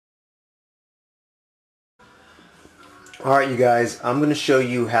Alright you guys, I'm going to show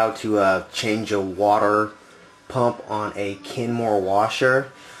you how to change a water pump on a Kenmore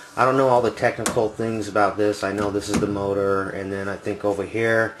washer. I don't know all the technical things about this. I know this is the motor, and then I think over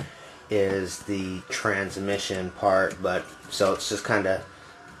here is the transmission part, but so it's just kind of,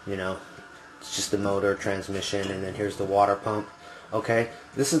 you know, it's just the motor, transmission, and then here's the water pump. Okay,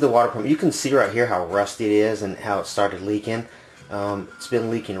 this is the water pump. You can see right here how rusty it is and how it started leaking. It's been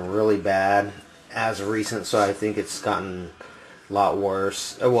leaking really bad as of recent, so I think it's gotten a lot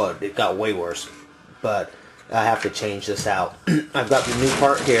worse. Well, it got way worse, but I have to change this out. I've got the new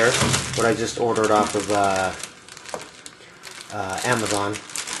part here, what I just ordered off of Amazon.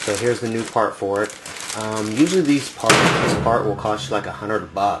 So here's the new part for it. Usually this part will cost you like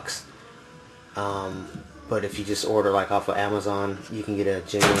 $100. But if you just order like off of Amazon, you can get a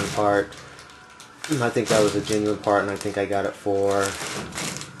genuine part. I think that was a genuine part, and I think I got it for,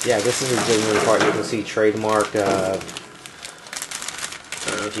 yeah, this is a genuine part. You can see trademark, I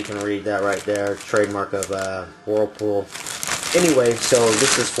don't know if you can read that right there, trademark of Whirlpool. Anyway, so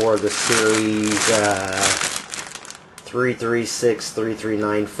this is for the series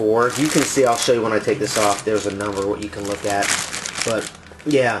 3363394. You can see, I'll show you when I take this off, there's a number what you can look at. But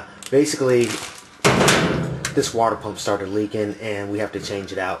yeah, basically this water pump started leaking and we have to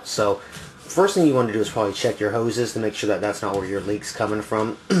change it out. So first thing you want to do is probably check your hoses to make sure that that's not where your leak's coming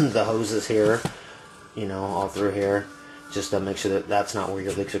from. The hoses here, you know, all through here, just to make sure that that's not where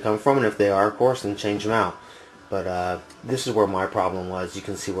your leaks are coming from, and if they are, of course, then change them out. But this is where my problem was. You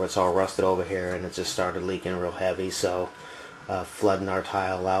can see where it's all rusted over here, and it just started leaking real heavy, so flooding our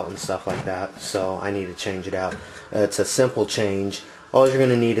tile out and stuff like that. So I need to change it out. It's a simple change. All you're going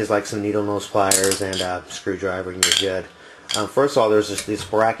to need is like some needle nose pliers and a screwdriver, and you're good. First of all, there's this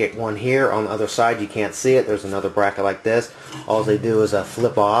bracket one here on the other side. You can't see it. There's another bracket like this. All they do is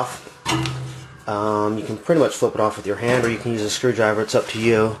flip off. You can pretty much flip it off with your hand, or you can use a screwdriver. It's up to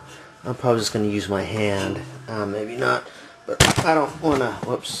you. I'm probably just going to use my hand. Maybe not, but I don't want to,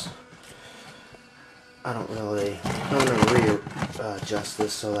 whoops. I don't want to readjust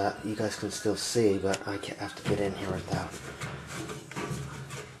this so that you guys can still see, but I have to get in here without.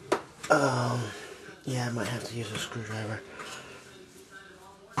 Yeah, I might have to use a screwdriver.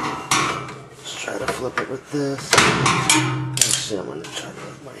 Let's try to flip it with this. Actually, I'm going to try to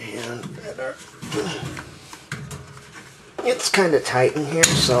with my hand better. It's kind of tight in here,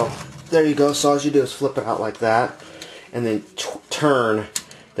 so there you go. So all you do is flip it out like that, and then turn.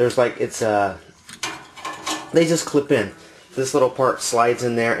 There's like, it's they just clip in. This little part slides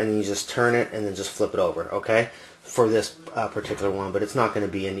in there, and then you just turn it, and then just flip it over, okay? For this particular one, but it's not going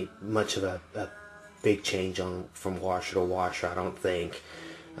to be any much of a big change on from washer to washer, I don't think.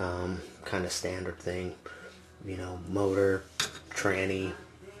 Kind of standard thing, you know, motor, tranny,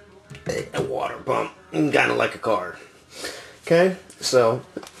 a water pump, kind of like a car. Okay, so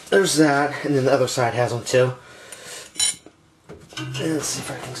there's that, and then the other side has them too. And let's see if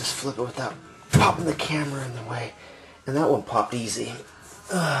I can just flip it without popping the camera in the way. And that one popped easy.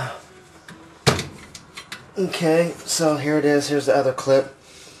 Okay, so here it is. Here's the other clip.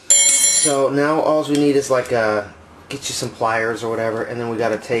 So now all we need is like get you some pliers or whatever, and then we got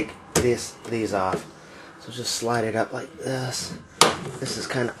to take these off. So just slide it up like this. This is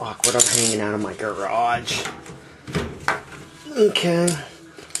kind of awkward. I'm hanging out of my garage. Okay,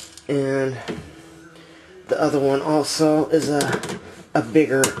 and the other one also is a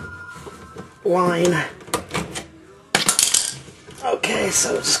bigger line. Okay,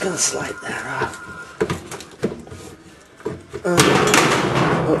 so we're just gonna slide that off.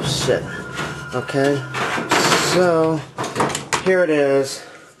 Oh shit. Okay, so here it is.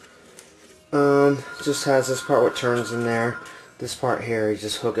 Just has this part what turns in there. This part here, you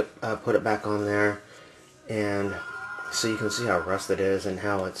just hook it, put it back on there, and so you can see how rusted it is and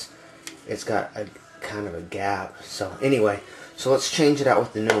how it's got a kind of a gap. So anyway, so let's change it out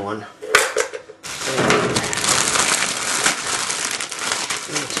with the new one.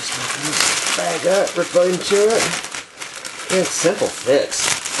 And just open this bag up, rip into it. It's simple fix.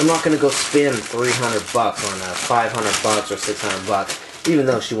 I'm not going to go spend $300 on a $500 or $600. Even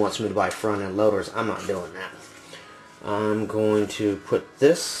though she wants me to buy front end loaders, I'm not doing that. I'm going to put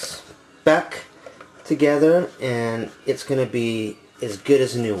this back together, and it's going to be as good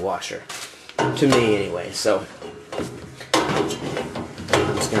as a new washer. To me, anyway. So I'm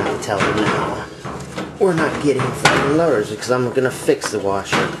just going to have to tell her now. We're not getting front end loaders because I'm going to fix the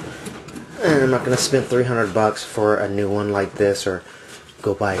washer. And I'm not going to spend $300 for a new one like this, or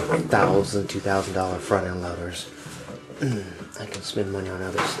go buy $1,000, $2,000 front end loaders. I can spend money on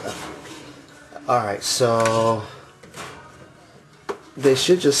other stuff. Alright, so they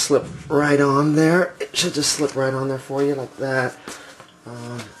should just slip right on there. It should just slip right on there for you like that.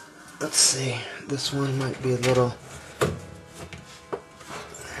 Let's see. This one might be a little... I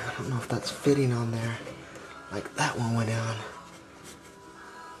don't know if that's fitting on there. Like that one went down.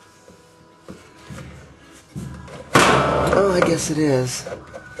 Oh, I guess it is.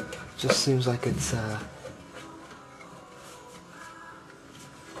 Just seems like it's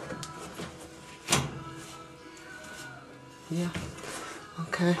yeah.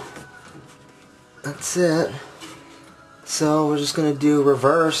 Okay. That's it. So we're just gonna do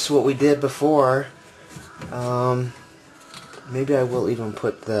reverse what we did before. Maybe I will even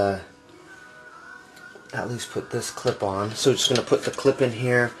put at least put this clip on. So we're just gonna put the clip in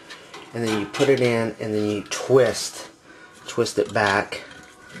here, and then you put it in, and then you twist it back.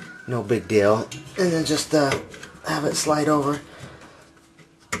 No big deal. And then just have it slide over.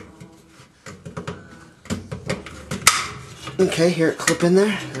 Okay, here, clip in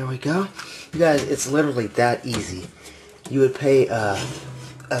there. There we go. You guys, it's literally that easy. You would pay a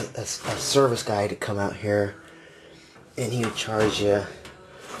service guy to come out here, and he would charge you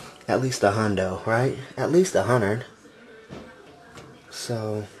at least $100, right? At least $100.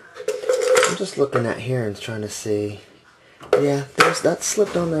 So I'm just looking at here and trying to see. Yeah, that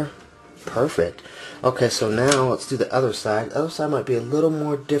slipped on there. Perfect. Okay, so now let's do the other side. The other side might be a little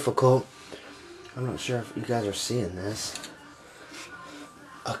more difficult. I'm not sure if you guys are seeing this.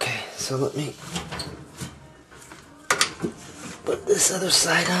 Okay, so let me put this other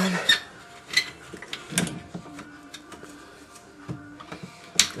side on.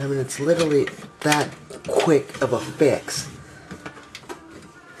 I mean, it's literally that quick of a fix.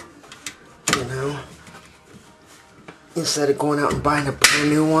 You know? Instead of going out and buying a brand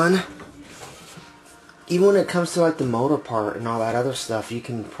new one. Even when it comes to like the motor part and all that other stuff, you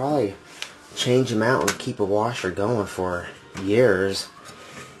can probably change them out and keep a washer going for years.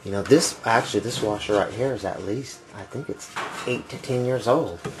 You know, this washer right here is at least, I think it's 8 to 10 years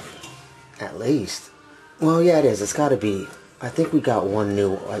old. At least. Well, yeah, it is. It's got to be. I think we got one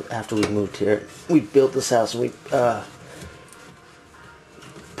new, after we moved here. We built this house and we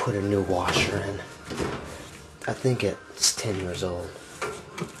put a new washer in. I think it's 10 years old.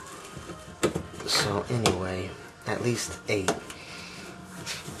 So anyway, at least 8.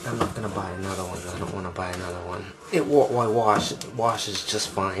 I'm not gonna buy another one. I don't want to buy another one. It washes just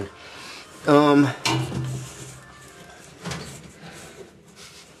fine.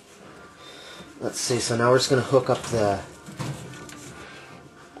 Let's see. So now we're just gonna hook up the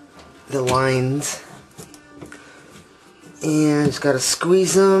lines, and just gotta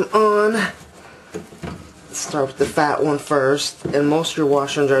squeeze them on. Start with the fat one first, and most of your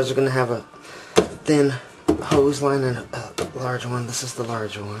washer and dryers are gonna have a thin hose line and a large one. This is the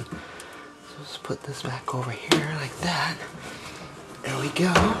large one. So just put this back over here like that. There we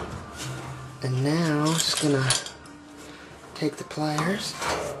go. And now I'm just gonna take the pliers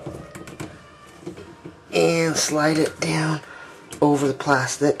and slide it down over the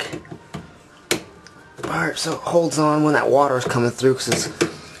plastic. Alright, so it holds on when that water is coming through, because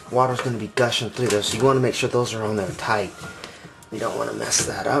water's going to be gushing through there. So you want to make sure those are on there tight. You don't want to mess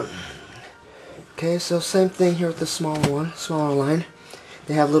that up. Okay, so same thing here with the smaller line.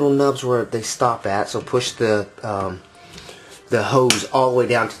 They have little nubs where they stop at, so push the hose all the way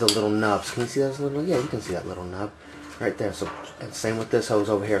down to the little nubs. Can you see that little? Yeah, you can see that little nub right there. So and same with this hose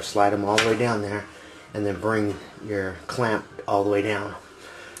over here. Slide them all the way down there, and then bring your clamp all the way down.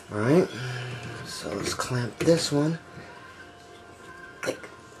 All right. So let's clamp this one like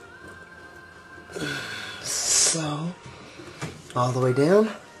so, all the way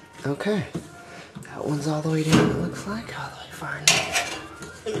down. Okay. That one's all the way down, it looks like. All the way far now.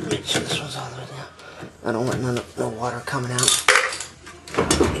 Let me make sure this one's all the way down. I don't want no water coming out.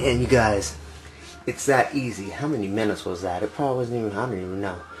 And you guys, it's that easy. How many minutes was that? It probably wasn't even, I don't even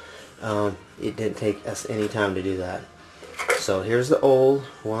know. It didn't take us any time to do that. So here's the old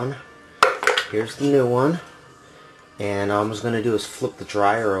one. Here's the new one. And all I'm just going to do is flip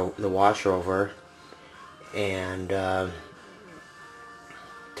the washer over and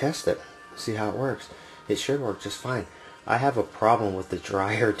test it. See how it works. It should work just fine. I have a problem with the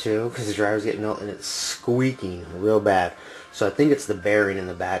dryer too, because the dryer's getting melted and it's squeaking real bad. So I think it's the bearing in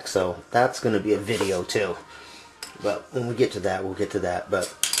the back. So that's going to be a video too. But when we get to that, we'll get to that.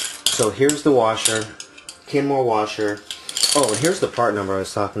 But so here's the washer, Kenmore washer. Oh, and here's the part number I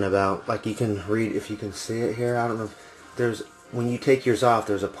was talking about. Like you can read if you can see it here. I don't know if there's, when you take yours off,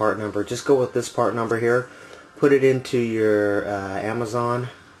 there's a part number. Just go with this part number here. Put it into your Amazon,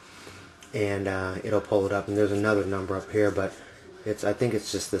 and it'll pull it up. And there's another number up here, but I think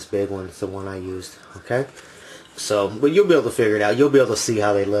it's just this big one. It's the one I used. Okay. So, but you'll be able to figure it out. You'll be able to see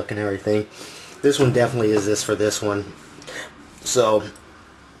how they look and everything. This one definitely is this for this one. So,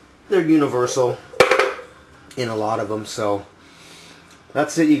 they're universal in a lot of them. So,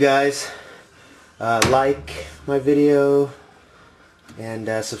 that's it, you guys. Like my video and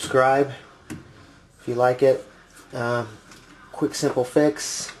subscribe if you like it. Quick, simple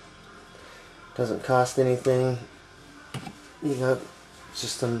fix. Doesn't cost anything. You know,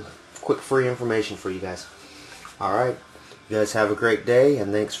 just some quick free information for you guys. Alright, you guys have a great day,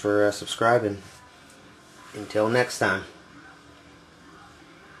 and thanks for subscribing. Until next time.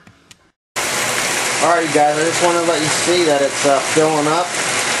 Alright, you guys, I just want to let you see that it's filling up,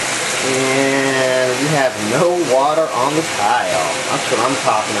 and we have no water on the tile. That's what I'm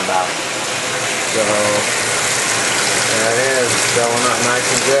talking about. So, there it is, filling up nice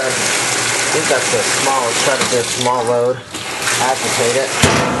and good. I think that's the small. Let's try to do a small load. Agitate it.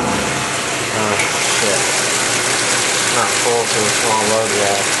 Oh, shit. Not full to a small load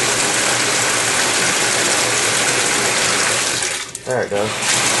yet. There it goes.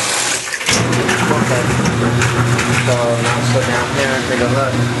 Okay. So now let's go down here and take a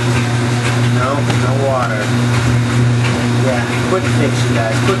look. No water. Yeah, quick fix, you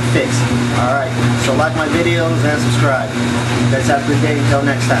guys. Quick fix. Alright, so like my videos and subscribe. You guys have a good day. Until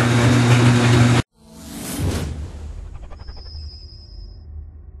next time.